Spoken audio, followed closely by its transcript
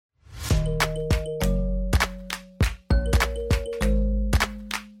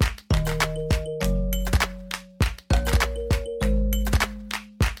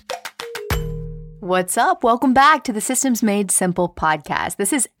What's up? Welcome back to the Systems Made Simple podcast.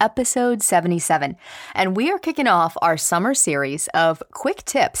 This is episode 77, and we are kicking off our summer series of quick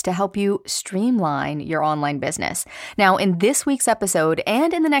tips to help you streamline your online business. Now, in this week's episode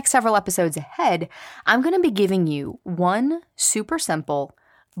and in the next several episodes ahead, I'm going to be giving you one super simple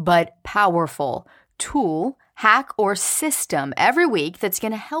but powerful tool, hack, or system every week that's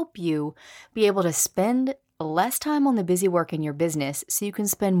going to help you be able to spend less time on the busy work in your business so you can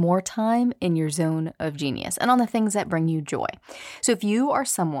spend more time in your zone of genius and on the things that bring you joy. So if you are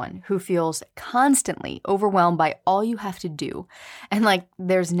someone who feels constantly overwhelmed by all you have to do and like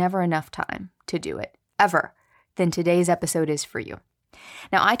there's never enough time to do it, ever, then today's episode is for you.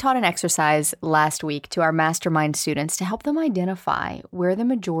 Now, I taught an exercise last week to our mastermind students to help them identify where the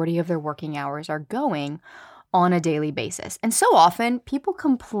majority of their working hours are going on a daily basis. And so often people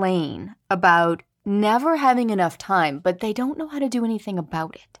complain about never having enough time, but they don't know how to do anything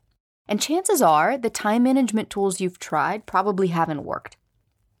about it. And chances are the time management tools you've tried probably haven't worked.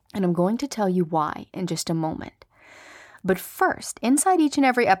 And I'm going to tell you why in just a moment. But first, inside each and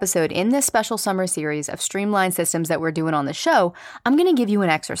every episode in this special summer series of streamlined systems that we're doing on the show, I'm going to give you an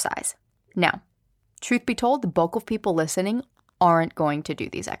exercise. Now, truth be told, the bulk of people listening aren't going to do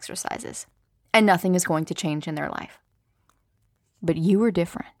these exercises, and nothing is going to change in their life. But you are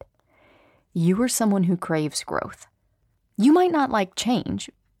different. You are someone who craves growth. You might not like change,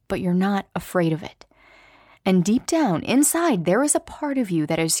 but you're not afraid of it. And deep down, inside, there is a part of you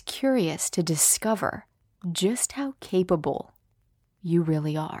that is curious to discover just how capable you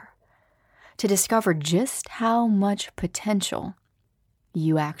really are. To discover just how much potential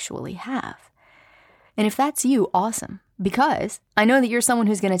you actually have. And if that's you, awesome. Because I know that you're someone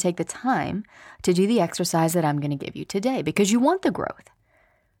who's going to take the time to do the exercise that I'm going to give you today because you want the growth.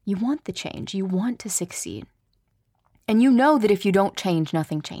 You want the change. You want to succeed. And you know that if you don't change,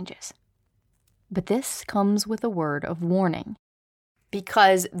 nothing changes. But this comes with a word of warning.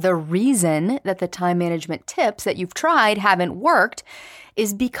 Because the reason that the time management tips that you've tried haven't worked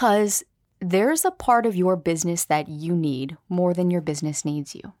is because there's a part of your business that you need more than your business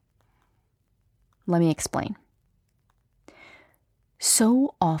needs you. Let me explain.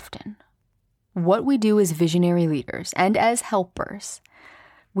 So often, what we do as visionary leaders and as helpers,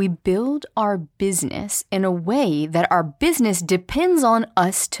 we build our business in a way that our business depends on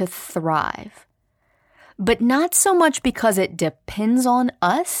us to thrive. But not so much because it depends on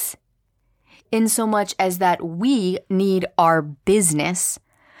us, in so much as that we need our business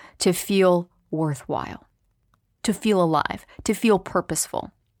to feel worthwhile, to feel alive, to feel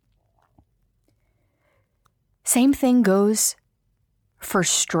purposeful. Same thing goes for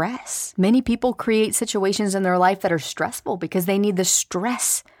stress. Many people create situations in their life that are stressful because they need the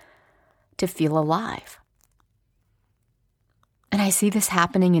stress to feel alive. And I see this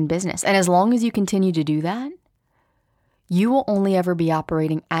happening in business. And as long as you continue to do that, you will only ever be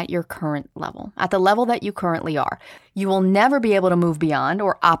operating at your current level, at the level that you currently are. You will never be able to move beyond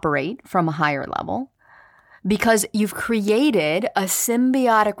or operate from a higher level because you've created a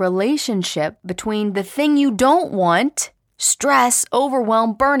symbiotic relationship between the thing you don't want, stress,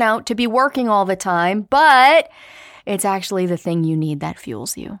 overwhelm, burnout, to be working all the time, but it's actually the thing you need that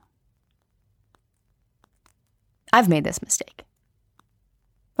fuels you. I've made this mistake.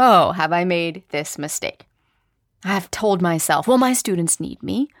 Oh, have I made this mistake? I've told myself, well, my students need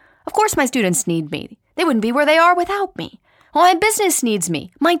me. Of course my students need me. They wouldn't be where they are without me. Well, my business needs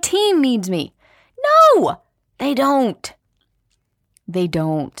me. My team needs me. No, they don't. They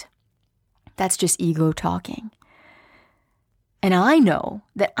don't. That's just ego talking. And I know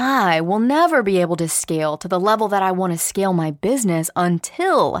that I will never be able to scale to the level that I want to scale my business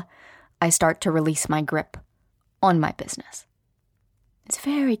until I start to release my grip on my business. It's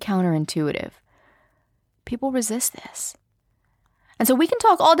very counterintuitive. People resist this. And so we can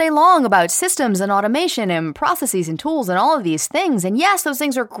talk all day long about systems and automation and processes and tools and all of these things. And yes, those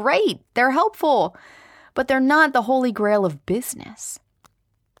things are great. They're helpful, but they're not the holy grail of business.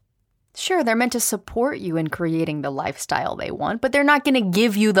 Sure, they're meant to support you in creating the lifestyle they want, but they're not going to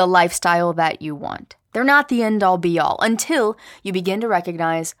give you the lifestyle that you want. They're not the end-all be-all until you begin to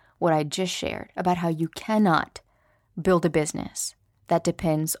recognize what I just shared about how you cannot build a business that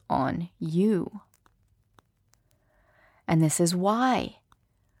depends on you. And this is why,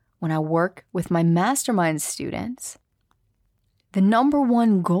 when I work with my mastermind students, the number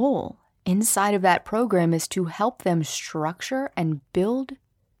one goal inside of that program is to help them structure and build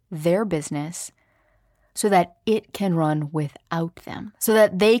their business so that it can run without them, so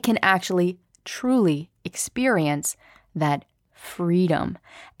that they can actually truly experience that freedom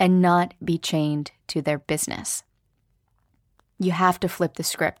and not be chained to their business. You have to flip the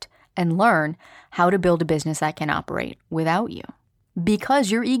script and learn how to build a business that can operate without you.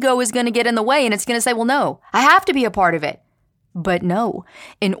 Because your ego is going to get in the way and it's going to say, well, no, I have to be a part of it. But no,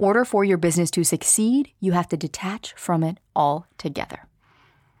 in order for your business to succeed, you have to detach from it altogether.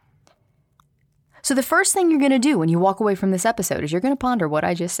 So the first thing you're going to do when you walk away from this episode is you're going to ponder what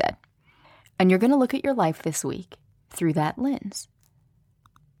I just said. And you're going to look at your life this week through that lens.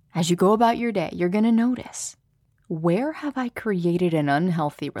 As you go about your day, you're going to notice, where have I created an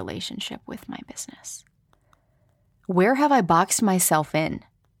unhealthy relationship with my business? Where have I boxed myself in,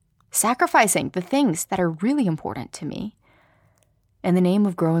 sacrificing the things that are really important to me in the name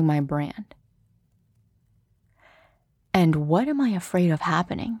of growing my brand? And what am I afraid of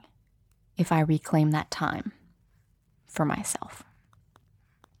happening if I reclaim that time for myself?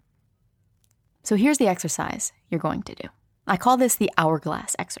 So here's the exercise you're going to do. I call this the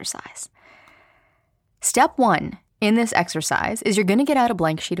hourglass exercise. Step 1 in this exercise is you're going to get out a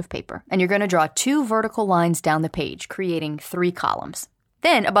blank sheet of paper and you're going to draw 2 vertical lines down the page, creating 3 columns.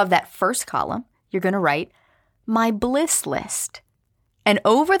 Then above that first column, you're going to write my bliss list. And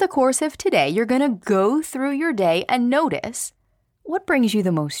over the course of today, you're going to go through your day and notice what brings you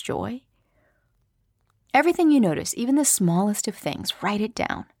the most joy. Everything you notice, even the smallest of things, write it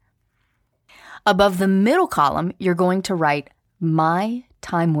down. Above the middle column, you're going to write my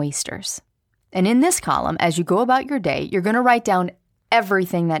time wasters. And in this column, as you go about your day, you're going to write down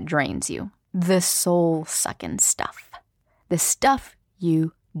everything that drains you, the soul-sucking stuff, the stuff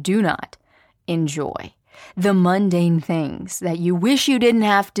you do not enjoy, the mundane things that you wish you didn't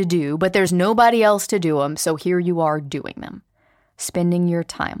have to do, but there's nobody else to do them, so here you are doing them, spending your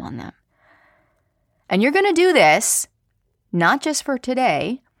time on them. And you're going to do this not just for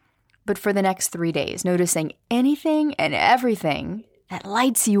today, but for the next 3 days, noticing anything and everything that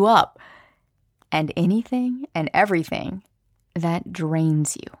lights you up and anything and everything that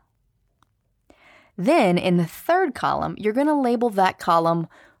drains you. Then in the third column, you're going to label that column,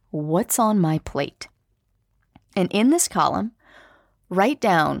 what's on my plate? And in this column, write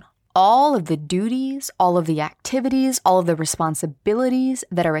down all of the duties, all of the activities, all of the responsibilities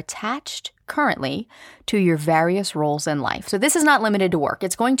that are attached currently to your various roles in life. So this is not limited to work.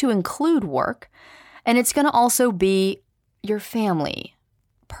 It's going to include work, and it's going to also be your family,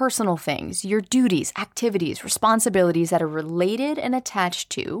 personal things, your duties, activities, responsibilities that are related and attached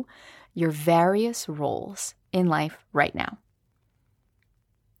to your various roles in life right now.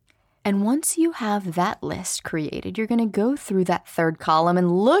 And once you have that list created, you're going to go through that third column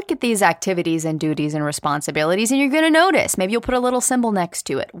and look at these activities and duties and responsibilities, and you're going to notice, maybe you'll put a little symbol next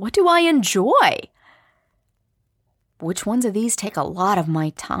to it. What do I enjoy? Which ones of these take a lot of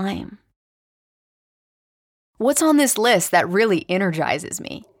my time? What's on this list that really energizes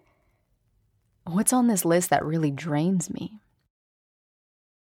me? What's on this list that really drains me?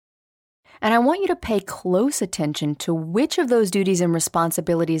 And I want you to pay close attention to which of those duties and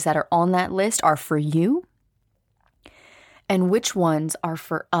responsibilities that are on that list are for you and which ones are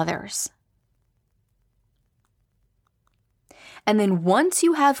for others. And then once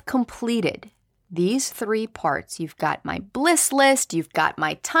you have completed these 3 parts, you've got my bliss list, you've got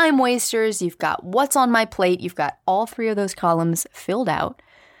my time wasters, you've got what's on my plate, you've got all 3 of those columns filled out,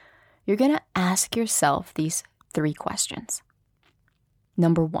 you're going to ask yourself these 3 questions.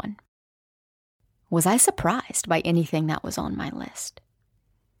 Number 1. Was I surprised by anything that was on my list?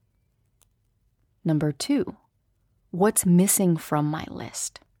 Number 2, what's missing from my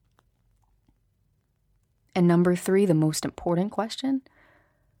list? And number 3, the most important question,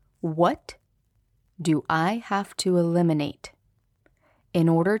 what do I have to eliminate in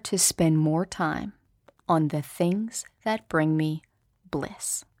order to spend more time on the things that bring me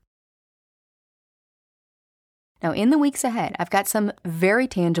bliss? Now, in the weeks ahead, I've got some very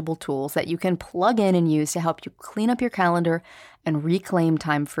tangible tools that you can plug in and use to help you clean up your calendar and reclaim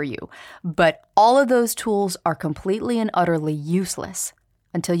time for you. But all of those tools are completely and utterly useless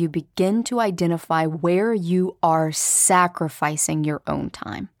until you begin to identify where you are sacrificing your own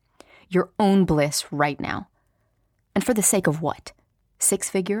time, your own bliss right now. And for the sake of what? 6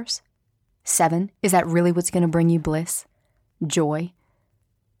 figures? 7? Is that really what's going to bring you bliss? Joy?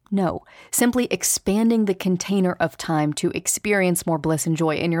 No, simply expanding the container of time to experience more bliss and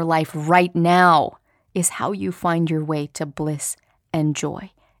joy in your life right now is how you find your way to bliss and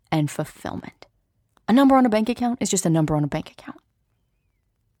joy and fulfillment. A number on a bank account is just a number on a bank account.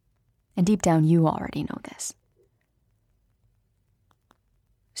 And deep down, you already know this.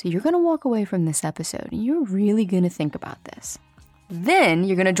 So you're going to walk away from this episode and you're really going to think about this. Then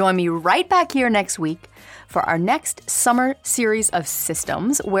you're going to join me right back here next week for our next summer series of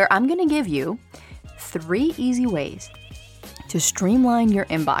systems where I'm going to give you 3 easy ways to streamline your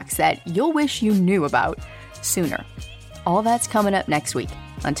inbox that you'll wish you knew about sooner. All that's coming up next week.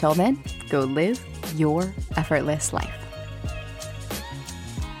 Until then, go live your effortless life.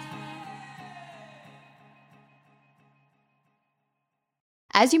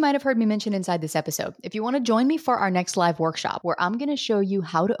 As you might have heard me mention inside this episode, if you want to join me for our next live workshop, where I'm going to show you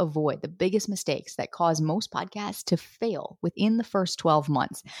how to avoid the biggest mistakes that cause most podcasts to fail within the first 12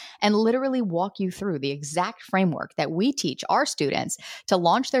 months, and literally walk you through the exact framework that we teach our students to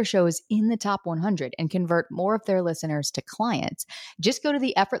launch their shows in the top 100 and convert more of their listeners to clients, just go to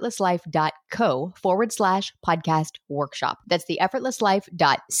theeffortlesslife.co/podcast workshop. That's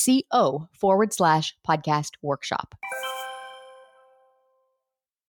theeffortlesslife.co/podcast workshop.